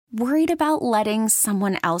Worried about letting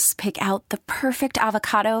someone else pick out the perfect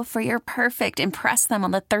avocado for your perfect impress them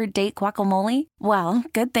on the third date guacamole? Well,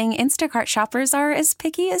 good thing Instacart shoppers are as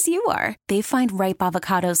picky as you are. They find ripe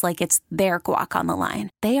avocados like it's their guac on the line.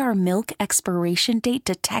 They are milk expiration date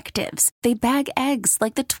detectives. They bag eggs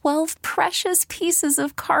like the 12 precious pieces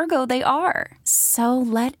of cargo they are. So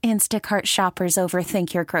let Instacart shoppers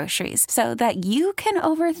overthink your groceries so that you can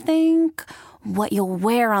overthink what you'll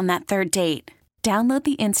wear on that third date. Download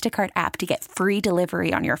the Instacart app to get free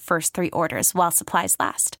delivery on your first 3 orders while supplies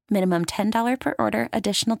last. Minimum $10 per order.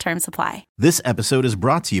 Additional terms apply. This episode is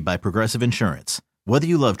brought to you by Progressive Insurance. Whether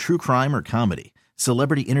you love true crime or comedy,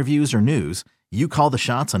 celebrity interviews or news, you call the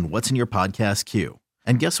shots on what's in your podcast queue.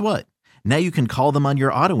 And guess what? Now you can call them on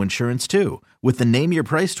your auto insurance too with the Name Your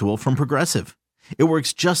Price tool from Progressive. It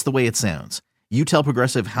works just the way it sounds. You tell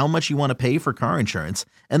Progressive how much you want to pay for car insurance,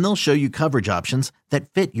 and they'll show you coverage options that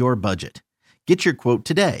fit your budget. Get your quote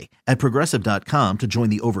today at Progressive.com to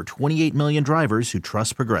join the over 28 million drivers who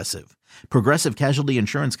trust Progressive. Progressive Casualty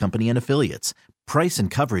Insurance Company and Affiliates. Price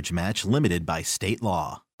and coverage match limited by state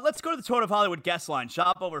law. Let's go to the Toyota of Hollywood guest line.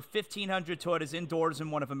 Shop over 1,500 Toyotas indoors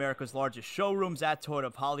in one of America's largest showrooms at Toyota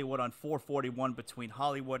of Hollywood on 441 between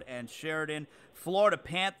Hollywood and Sheridan. Florida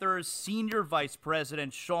Panthers senior vice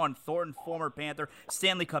president Shawn Thonrton, former Panther,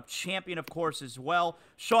 Stanley Cup champion, of course, as well.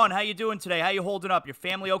 Shawn, how you doing today? How you holding up? Your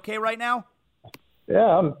family okay right now?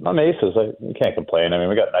 Yeah, I'm aces. I can't complain. I mean,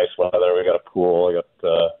 we got nice weather. We got a pool. We got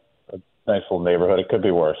a nice little neighborhood. It could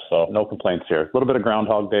be worse, so no complaints here. A little bit of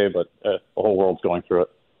Groundhog Day, but the whole world's going through it.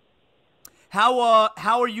 How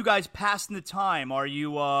are you guys passing the time? Are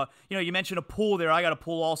you you mentioned a pool there. I got a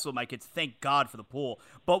pool also, my kids. Thank God for the pool.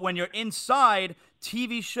 But when you're inside,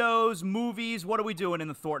 TV shows, movies, what are we doing in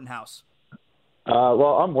the Thornton house?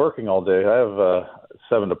 Well, I'm working all day. I have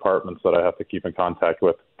 7 departments that I have to keep in contact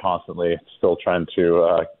with constantly, still trying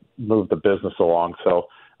to move the business along. So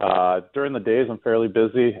during the days, I'm fairly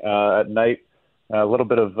busy. At night, a little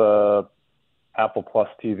bit of Apple Plus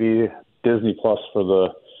TV, Disney Plus for the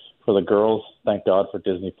girls. Thank God for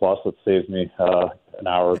Disney Plus. It saves me an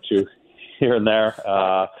hour or two here and there.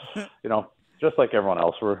 Just like everyone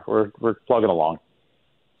else, we're plugging along.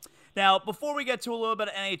 Now, before we get to a little bit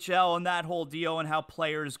of NHL and that whole deal and how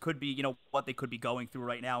players could be, what they could be going through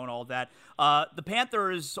right now and all that, the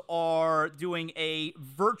Panthers are doing a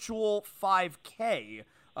virtual 5K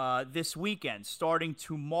this weekend, starting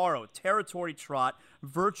tomorrow. Territory Trot,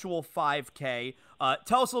 virtual 5K.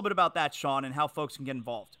 Tell us a little bit about that, Shawn, and how folks can get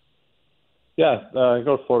involved. Yeah,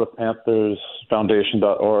 go to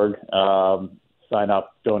FloridaPanthersFoundation.org, sign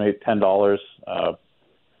up, donate $10 to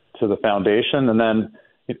the foundation, and then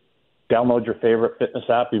download your favorite fitness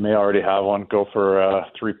app. You may already have one. Go for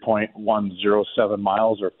 3.107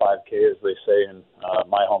 miles or 5K, as they say in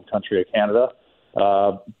my home country of Canada.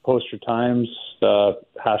 Post your times,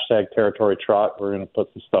 hashtag Territory Trot. We're going to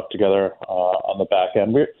put some stuff together on the back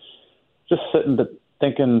end. We're just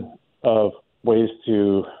thinking of ways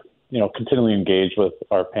to, continually engage with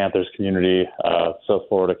our Panthers community, South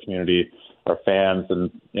Florida community, our fans,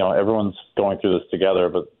 and, everyone's going through this together,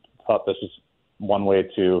 but thought this is one way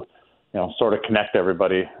to sort of connect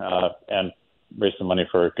everybody and raise some money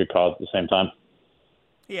for a good cause at the same time.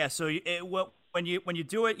 Yeah, so when you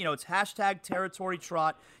do it, it's hashtag Territory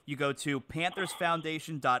Trot. You go to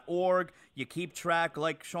PanthersFoundation.org. You keep track,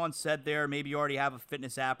 like Shawn said there. Maybe you already have a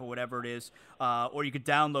fitness app or whatever it is, or you could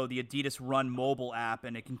download the Adidas Run mobile app,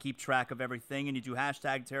 and it can keep track of everything. And you do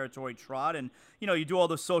hashtag Territory Trot, and you do all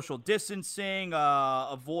the social distancing,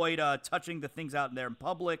 avoid touching the things out there in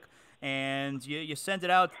public, and you send it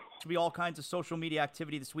out. To be all kinds of social media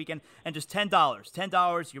activity this weekend, and just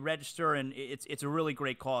 $10 you register, and it's a really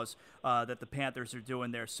great cause that the Panthers are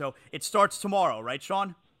doing there. So it starts tomorrow, right,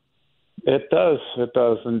 Shawn? It does,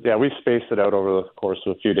 and yeah, we spaced it out over the course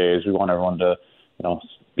of a few days. We want everyone to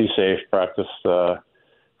be safe, practice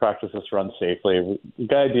this run safely.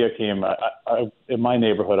 The idea came in my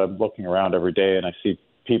neighborhood. I'm looking around every day, and I see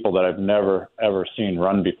people that I've never ever seen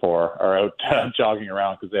run before are out jogging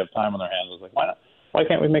around because they have time on their hands. I was like, why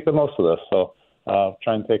can't we make the most of this? So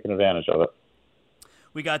try and take an advantage of it.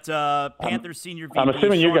 We got Panthers senior VP. I'm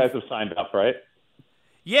assuming Shawn. you guys have signed up, right?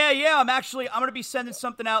 Yeah. I'm going to be sending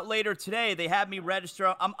something out later today. They have me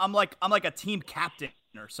register. I'm like a team captain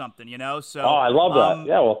or something, So. Oh, I love that.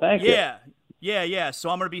 Yeah. Well, thank you. Yeah.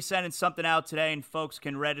 So I'm going to be sending something out today, and folks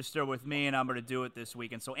can register with me, and I'm going to do it this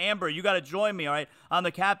weekend. So Amber, you got to join me, all right? I'm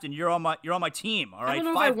the captain. You're on my team, all right? I don't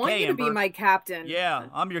know 5K, if I want you Amber. to be my captain. Yeah,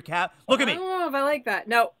 I'm your cap. Look at me. I don't know if I like that.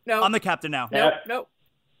 No. I'm the captain now. Nope.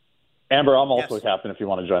 Amber, I'm also Yes. a captain if you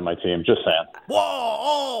want to join my team. Just saying.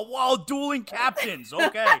 Whoa, dueling captains.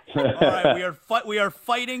 Okay. All right, we are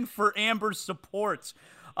fighting for Amber's support.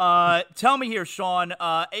 Tell me here, Shawn,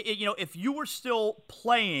 if you were still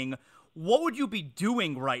playing, what would you be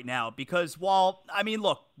doing right now? Because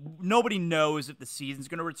look, nobody knows if the season's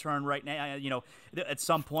going to return right now, at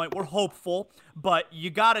some point. We're hopeful, but you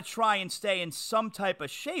got to try and stay in some type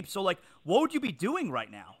of shape. So, what would you be doing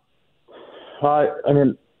right now?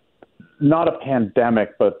 Not a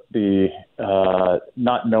pandemic, but the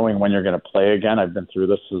not knowing when you're going to play again. I've been through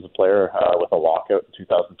this as a player with a lockout in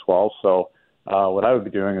 2012. So what I would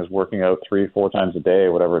be doing is working out 3-4 times a day,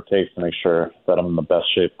 whatever it takes, to make sure that I'm in the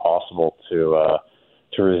best shape possible to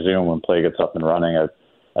resume when play gets up and running. I've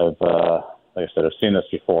like I said, I've seen this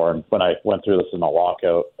before, and when I went through this in a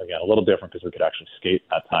lockout, again, a little different because we could actually skate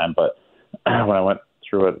that time, but when I went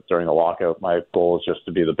through it during the lockout, my goal is just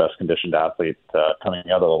to be the best conditioned athlete coming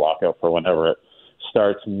out of the lockout for whenever it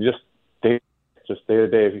starts. And just day to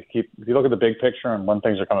day, if you look at the big picture and when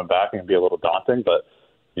things are coming back, it can be a little daunting, but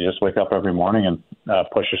you just wake up every morning and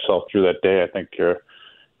push yourself through that day. I think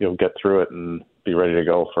you'll get through it and be ready to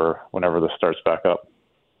go for whenever this starts back up.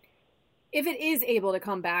 If it is able to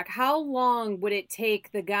come back, how long would it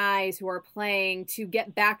take the guys who are playing to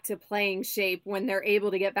get back to playing shape when they're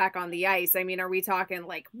able to get back on the ice? I mean, are we talking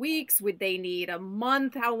weeks? Would they need a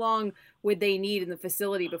month? How long would they need in the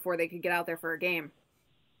facility before they could get out there for a game?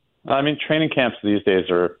 Training camps these days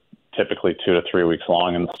are typically 2 to 3 weeks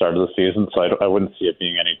long in the start of the season, so I wouldn't see it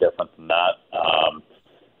being any different than that.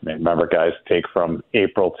 Remember, guys take from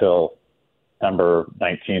April till September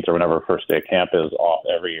 19th or whenever first day of camp is off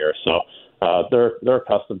every year. So they're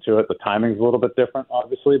accustomed to it. The timing's a little bit different,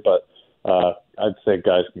 obviously, but I'd say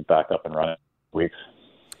guys can back up and run in weeks.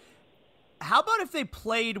 How about if they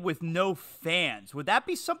played with no fans? Would that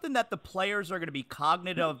be something that the players are going to be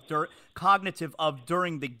cognitive of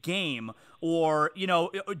during the game? Or,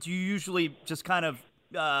 do you usually just kind of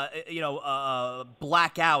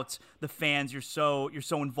black out the fans? You're so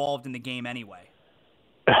involved in the game anyway.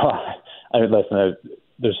 Listen,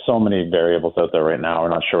 there's so many variables out there right now. We're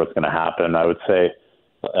not sure what's going to happen. I would say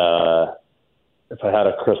if I had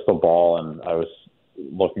a crystal ball and I was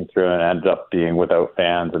looking through and ended up being without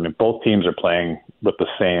fans, both teams are playing with the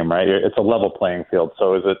same, right? It's a level playing field.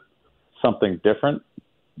 So is it something different?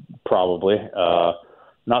 Probably.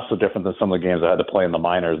 Not so different than some of the games I had to play in the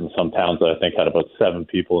minors in some towns that I think had about 7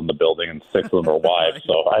 people in the building and 6 of them are wives.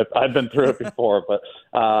 So I've been through it before, but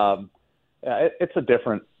it's a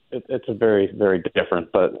different. It's a very, very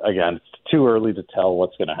different. But again, it's too early to tell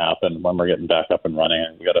what's going to happen when we're getting back up and running.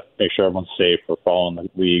 And we got to make sure everyone's safe. We're following the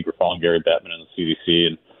league. We're following Gary Bettman and the CDC,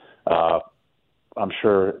 and I'm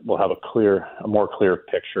sure we'll have a more clear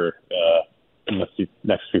picture in the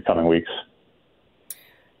next few coming weeks.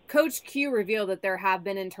 Coach Q revealed that there have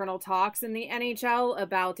been internal talks in the NHL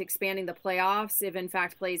about expanding the playoffs if, in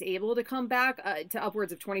fact, play is able to come back to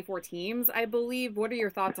upwards of 24 teams, I believe. What are your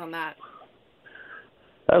thoughts on that?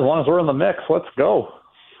 As long as we're in the mix, let's go.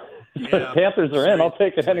 Yeah. Panthers are in. I'll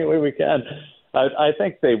take it any way we can. I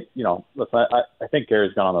think listen, I think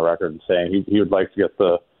Gary's gone on the record and saying he would like to get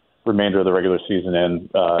the remainder of the regular season in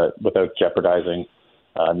without jeopardizing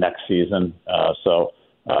next season.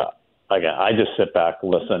 Again, I just sit back,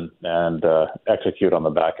 listen, and execute on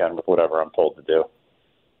the back end with whatever I'm told to do.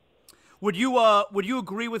 Would you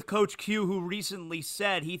agree with Coach Q, who recently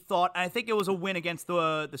said he thought, I think it was a win against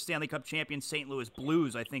the Stanley Cup champion St. Louis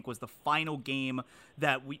Blues, I think was the final game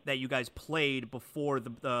that you guys played before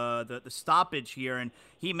the stoppage here, and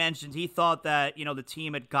he mentioned he thought that the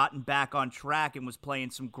team had gotten back on track and was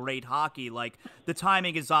playing some great hockey. Like, the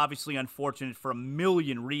timing is obviously unfortunate for a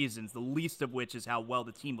million reasons, the least of which is how well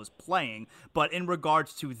the team was playing. But in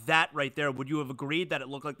regards to that right there, would you have agreed that it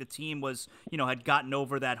looked like the team was had gotten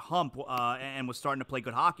over that hump and was starting to play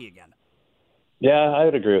good hockey again? Yeah, I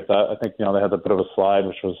would agree with that. I think, they had a bit of a slide,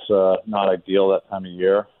 which was not ideal that time of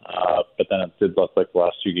year. But then it did look like the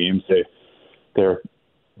last 2 games they're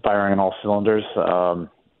firing on all cylinders.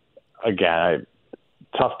 Again,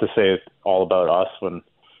 tough to say it's all about us when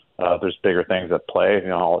there's bigger things at play.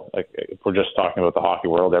 If we're just talking about the hockey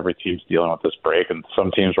world, every team's dealing with this break, and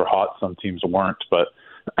some teams were hot, some teams weren't. But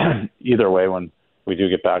either way, when we do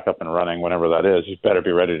get back up and running, whenever that is, you better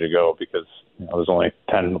be ready to go because there's only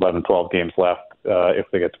 10, 11, 12 games left if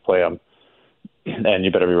they get to play them, and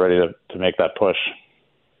you better be ready to make that push.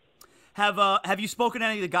 Have you spoken to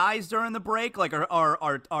any of the guys during the break? Like,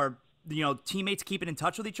 are teammates keeping in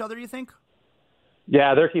touch with each other, you think?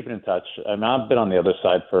 Yeah, they're keeping in touch. I've been on the other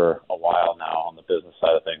side for a while now on the business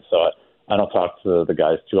side of things, so I don't talk to the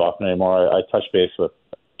guys too often anymore. I touch base with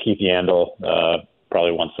Keith Yandel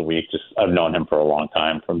probably once a week. Just I've known him for a long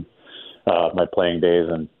time from my playing days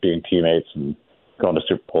and being teammates and going to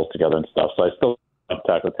Super Bowls together and stuff. So I still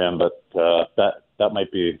contact with him, but that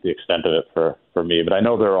might be the extent of it for me. But I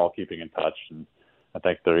know they're all keeping in touch, and I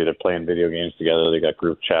think they're either playing video games together. They got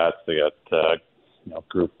group chats. They got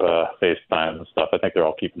group FaceTime and stuff. I think they're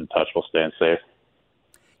all keeping in touch while staying safe.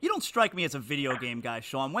 You don't strike me as a video game guy,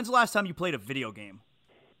 Shawn. When's the last time you played a video game?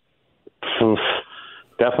 Oof.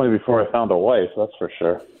 Definitely before I found a wife, that's for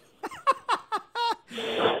sure.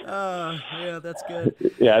 Yeah, that's good.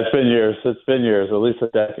 Yeah, it's been years. At least a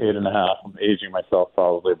decade and a half. I'm aging myself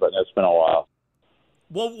probably, but it's been a while.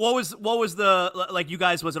 What was the, like, you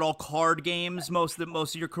guys, was it all card games most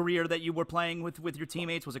of your career that you were playing with your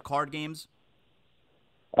teammates? Was it card games?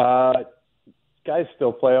 Guys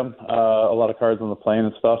still play them. A lot of cards on the plane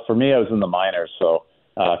and stuff. For me, I was in the minors, so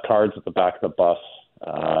cards at the back of the bus,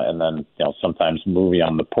 and then sometimes movie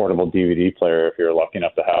on the portable DVD player if you're lucky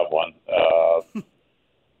enough to have one.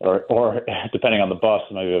 Or depending on the bus,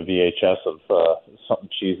 maybe a VHS of something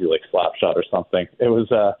cheesy like Slapshot or something. It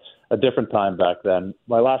was a different time back then.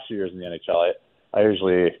 My last few years in the NHL, I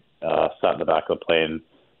usually sat in the back of the plane,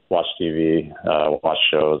 watched TV, watched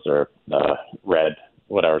shows, or read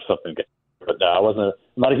whatever, something. But I'm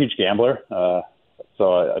not a huge gambler, so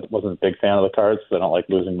I wasn't a big fan of the cards. I don't like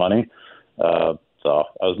losing money. So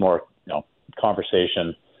I was more,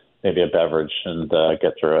 conversation, maybe a beverage, and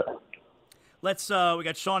get through it. We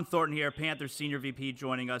got Shawn Thonrton here, Panthers Senior VP,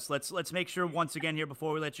 joining us. Let's make sure once again here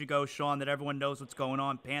before we let you go, Shawn, that everyone knows what's going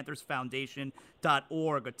on.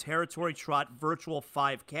 PanthersFoundation.org, a Territory Trot virtual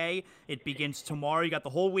 5K. It begins tomorrow. You got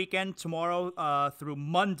the whole weekend tomorrow through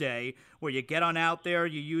Monday, where you get on out there.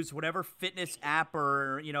 You use whatever fitness app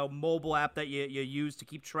or mobile app that you use to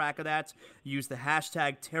keep track of that. You use the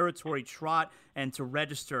hashtag Territory Trot, and to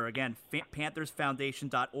register again,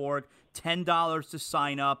 PanthersFoundation.org. $10 to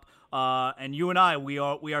sign up. And you and I, we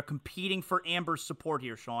are competing for Amber's support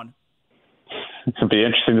here, Shawn. It'll be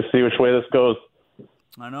interesting to see which way this goes.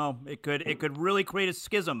 I know it could really create a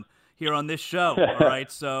schism here on this show. All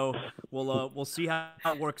right, so we'll see how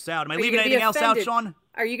it works out. Am I leaving anything else out, Shawn?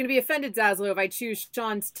 Are you going to be offended, Zaslow, if I choose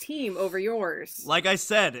Shawn's team over yours? Like I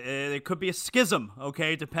said, it could be a schism.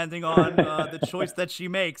 Okay, depending on the choice that she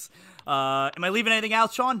makes. Am I leaving anything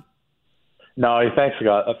out, Shawn? No, thanks a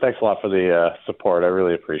lot for the support. I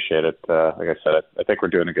really appreciate it. Like I said, I think we're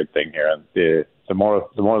doing a good thing here, and the more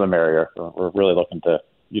the merrier. We're really looking to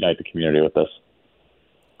unite the community with this.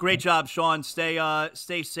 Great job, Shawn. Stay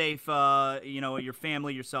safe. Your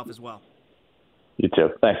family, yourself as well. You too.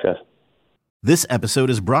 Thanks, guys. This episode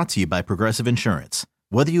is brought to you by Progressive Insurance.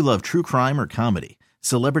 Whether you love true crime or comedy,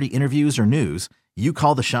 celebrity interviews or news, you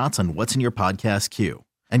call the shots on what's in your podcast queue.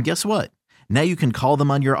 And guess what? Now you can call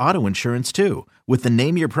them on your auto insurance too with the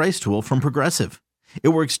Name Your Price tool from Progressive. It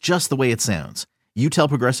works just the way it sounds. You tell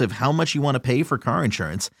Progressive how much you want to pay for car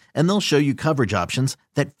insurance, and they'll show you coverage options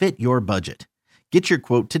that fit your budget. Get your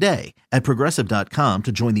quote today at Progressive.com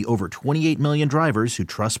to join the over 28 million drivers who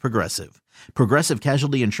trust Progressive. Progressive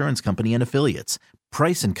Casualty Insurance Company and Affiliates.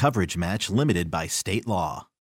 Price and coverage match limited by state law.